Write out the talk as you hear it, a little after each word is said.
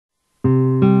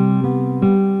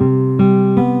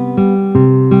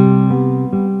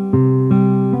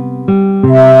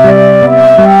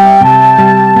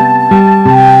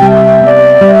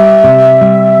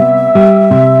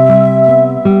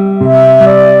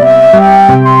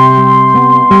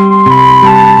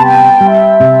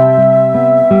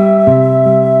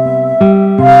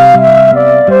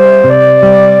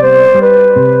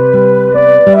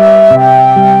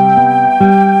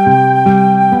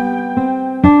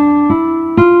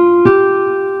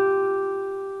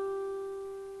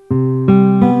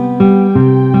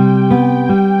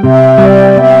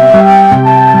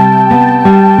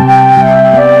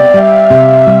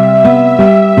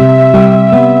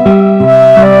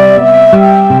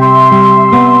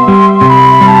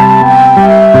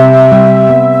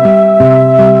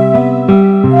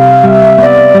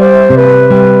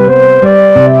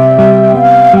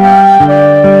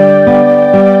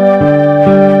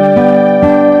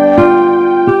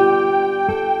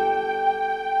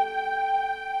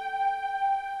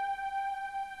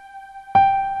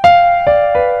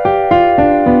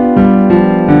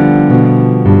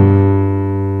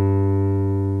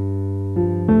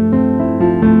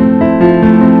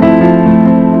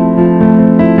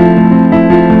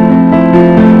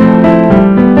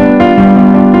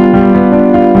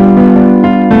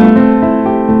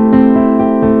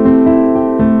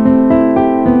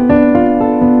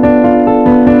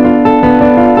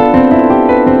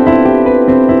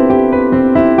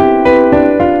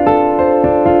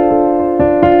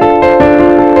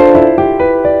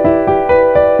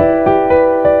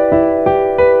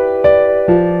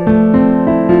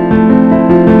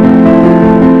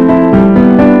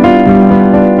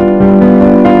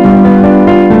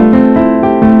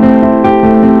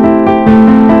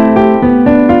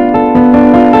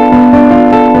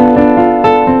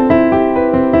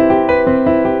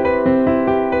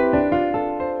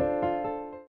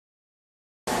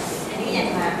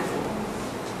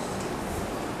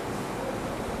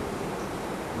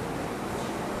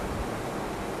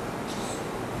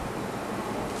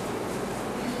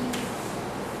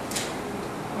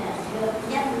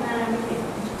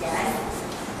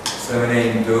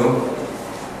Surname Do.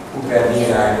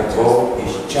 Upabidai, the boat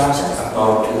is just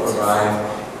about to arrive.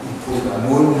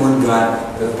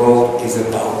 Mungan, the boat is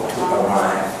about to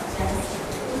arrive.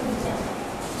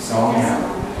 Song now.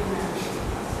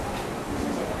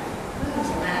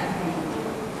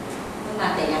 มา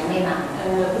แต่ยังไม่มา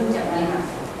เพิ่งจะไม่มา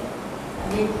อัน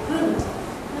นี้เพิ่ง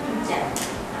จะ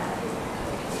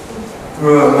เ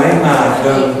รือไม่มาเ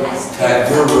ดิมแต่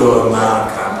ดูเรือมา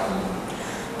ครับ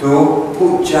ดู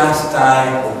ผู้จัดตาย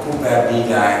ผู้แบบดี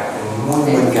ได้มุ่ง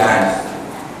เหมือนกัน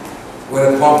เวล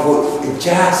าพอพูด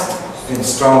just and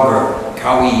stronger เข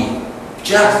า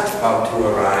just about to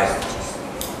arrive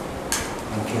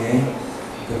okay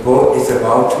the boat is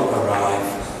about to arrive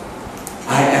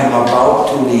I am about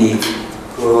to leave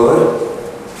good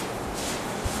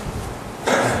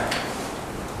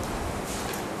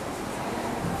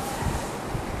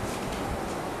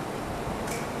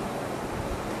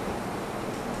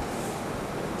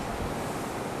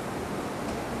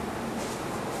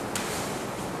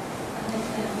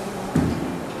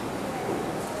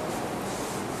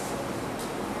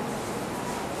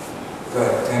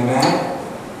Good. Turn back.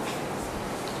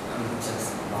 I'm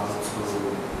just about to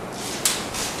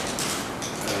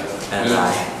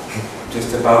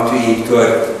Just about to eat.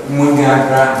 Good. Mungan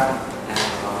ครับ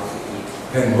I'm about to eat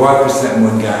เป็น100%มุ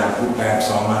นการผู้แบบส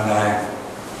องมันได้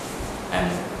and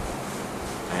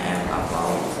I am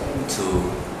about to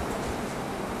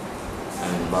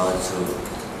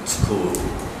school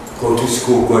Go to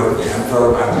school. Good. I'm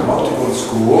about to go to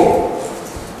school.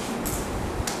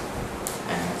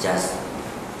 and just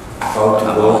About to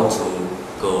about go to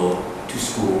go to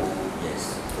school. yes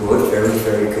Good. Very,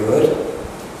 very good.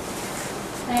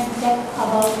 I'm just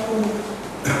about to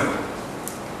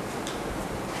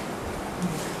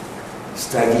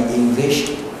Study English.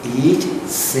 Eat.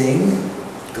 Sing.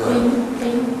 Good.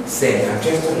 Sing. I'm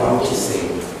just about to sing.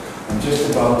 I'm just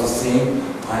about to sing.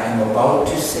 I am about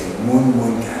to sing.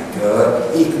 Mun kan. Good.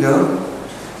 อีกหนึ่ง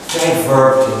ใช้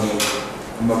verb ทีนี้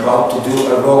I'm about to do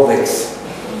aerobics.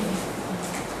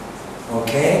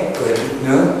 Okay. Good. อีกห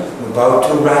นึ่ง I'm about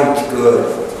to write. Good.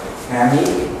 แค่นี้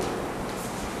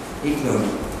อีกหนึ่ง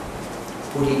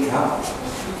พูดอีกครับ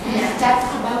just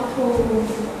about to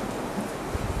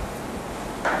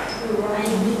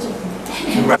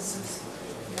write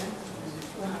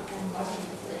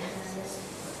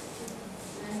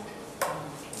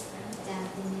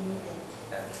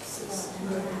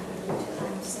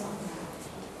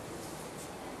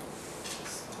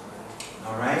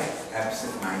All right.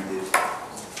 Absent-minded.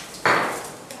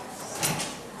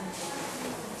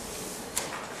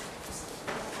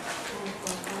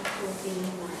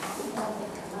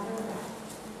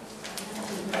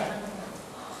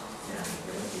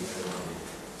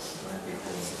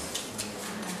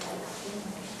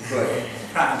 Good.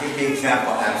 Give me an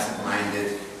example,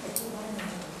 absent-minded.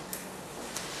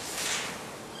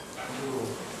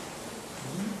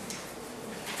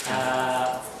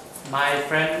 My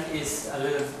friend is a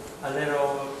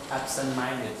little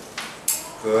absent-minded.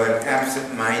 Good.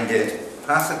 Absent-minded.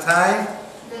 Pass the time.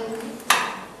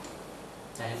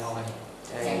 ใจลอย ใ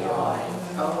จลอย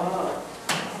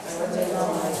ใจลอ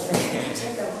ย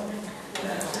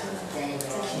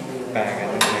แปลกัน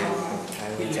ยังไงใช้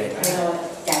วิจัย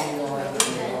ใจลอย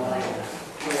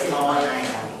ลอย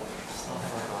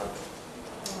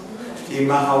ที่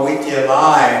มหาวิทยา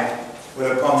ลัยเว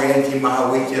ลาพ่อเรียนที่มหา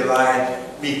วิทยาลัย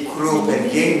มีครูเป็น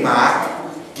เก่งมาก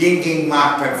เก่งมาก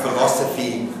เป็น philosophy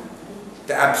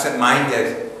the absent-minded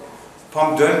ผม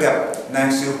เดินกับนาง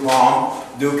สือพร้อม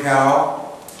ดูเขา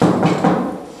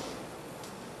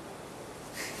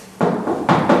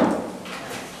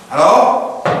ฮัลโหล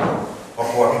ขอ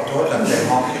โทษนะเป็น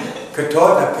ห้องขอโท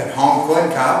ษนะเป็นห้องคน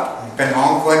ครับเป็นห้อ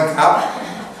งคนครับ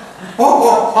โอ้โห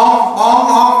ห้อง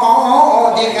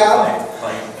ดีครับ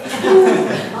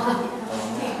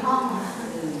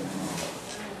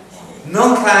น้อ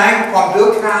งคลางผมดู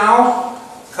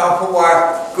เขาพูดว่า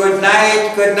good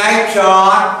night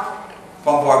John ผ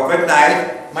มบอก good night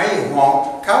ไม่อยู่ห้อง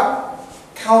เ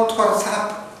ขาโทรศัพ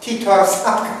ท์ที่โทร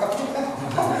ศัพท์ครับ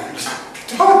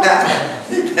โทษนะ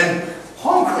นี่เป็นห้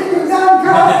องคุยกันค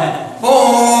รับโอ้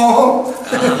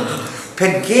เป็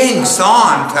นเก่งซ่อ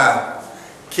นเธอ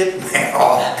คิดไม่อ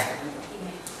อก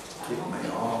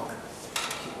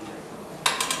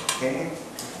Okay.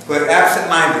 But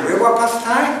absent-minded เรียกว่าภาษาไท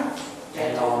ย ใจ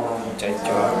ลอย ใจจ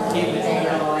อย ใจ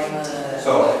ลอย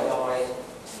So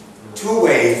two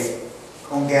ways ค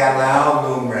งแก่แล้ว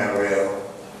ลืมเร็ว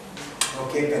ๆโอ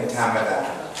เคเป็นธรรมดา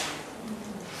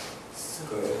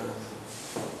Good.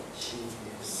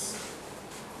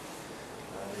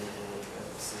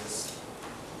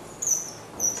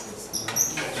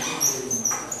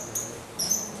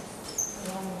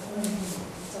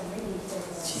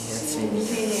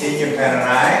 เป็นอะ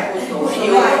ไร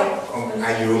อ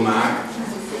ายุมาก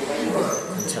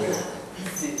คนฉลาด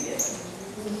Senior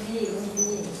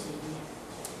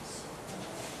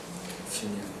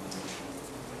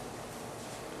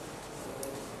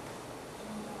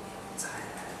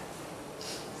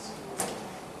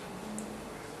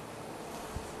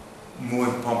มูล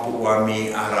ผมบอกว่ามี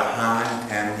อรหันต์แถ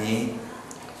มนี้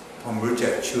ผมรู้จั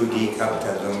กชื่อดีครับแ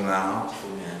ต่ลงแล้ว ผู้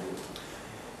งาน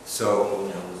so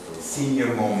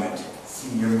senior moment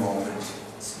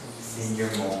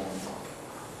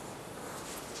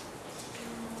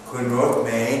คุณรถเม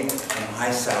ย์ผมให้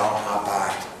สาว5 บา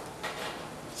ท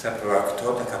สับปะรดขอโท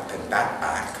ษนะครับเป็น8 บ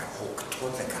าทครับขอโท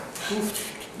ษนะครับ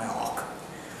ไม่ออก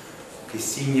okay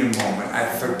senior moment I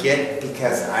forget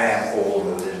because I am old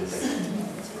a little bit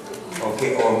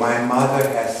okay or my mother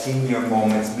has senior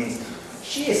moments means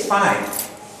she is fine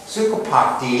สุขภาพ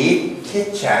ดีคิด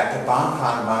แชทแต่บางค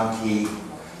รั้งบางที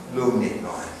ลืมนิดห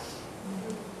น่อย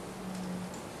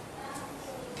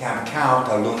ทำข้าวแ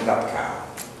ต่ลืมกับข้าว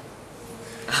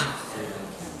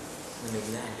มันนึก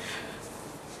ได้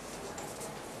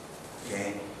okay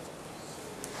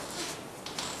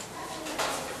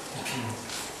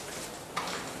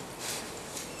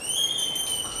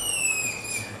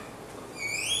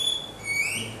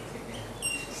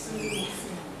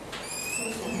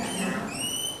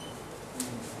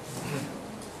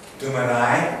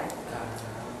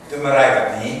ทำอะไรแบบ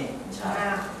นี้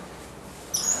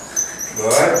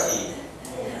good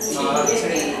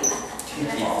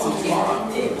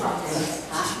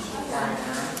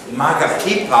มากับ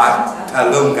ที่พัดถ้า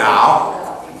ลืมกาว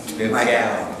ไม่แก้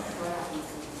ว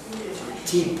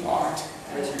ที่พอด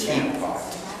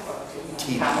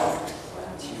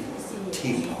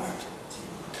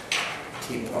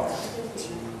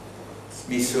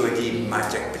มีส่วนที่มา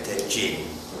จากประเทศจีน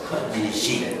มี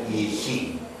ชิน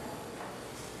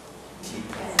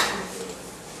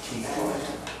ที่พอ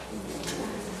ด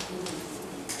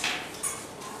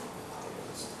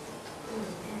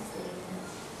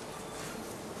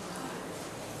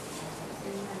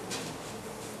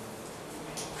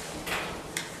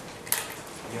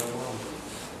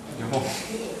I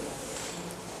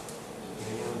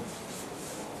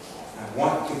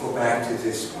want to go back to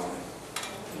this one.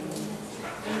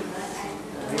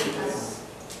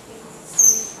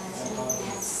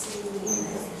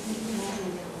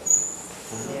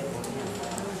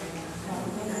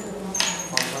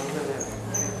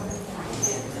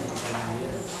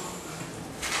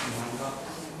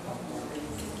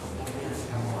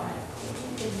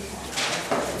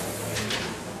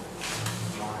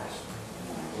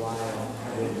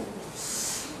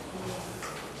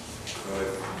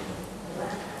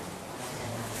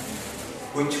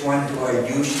 Which one do I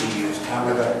usually use?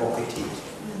 Kamada Pokati.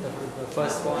 The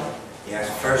first one. Yes,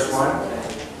 first one.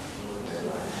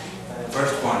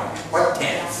 What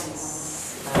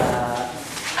tense?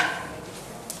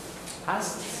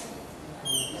 Past.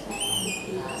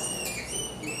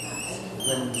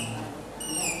 When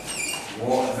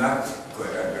Well, not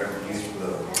good. I'm going to use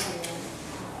blue.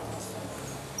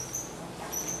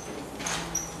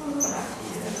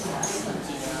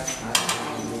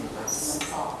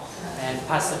 and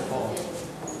past simple.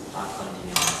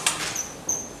 continuous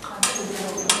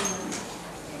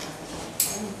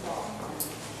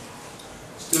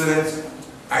Students,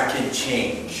 I can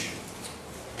change.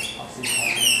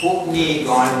 Pukni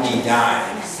Gandhi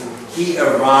died. He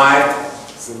arrived.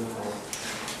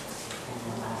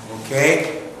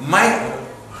 Okay?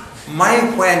 My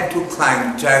friend took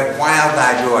time to while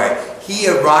I joy. He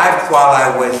arrived while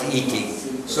I was eating.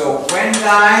 So when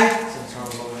died?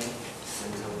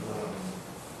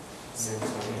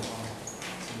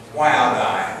 While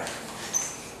died.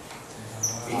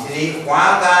 Italy,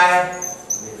 while died,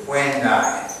 when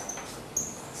died.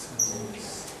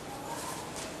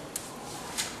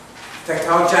 แต่เ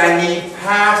ข้าใจนี้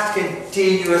past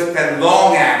continuous เป็น long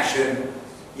action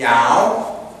ยาว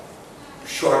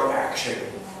short action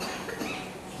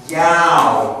ย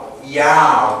า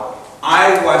ว I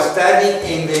was studying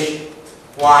English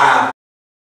while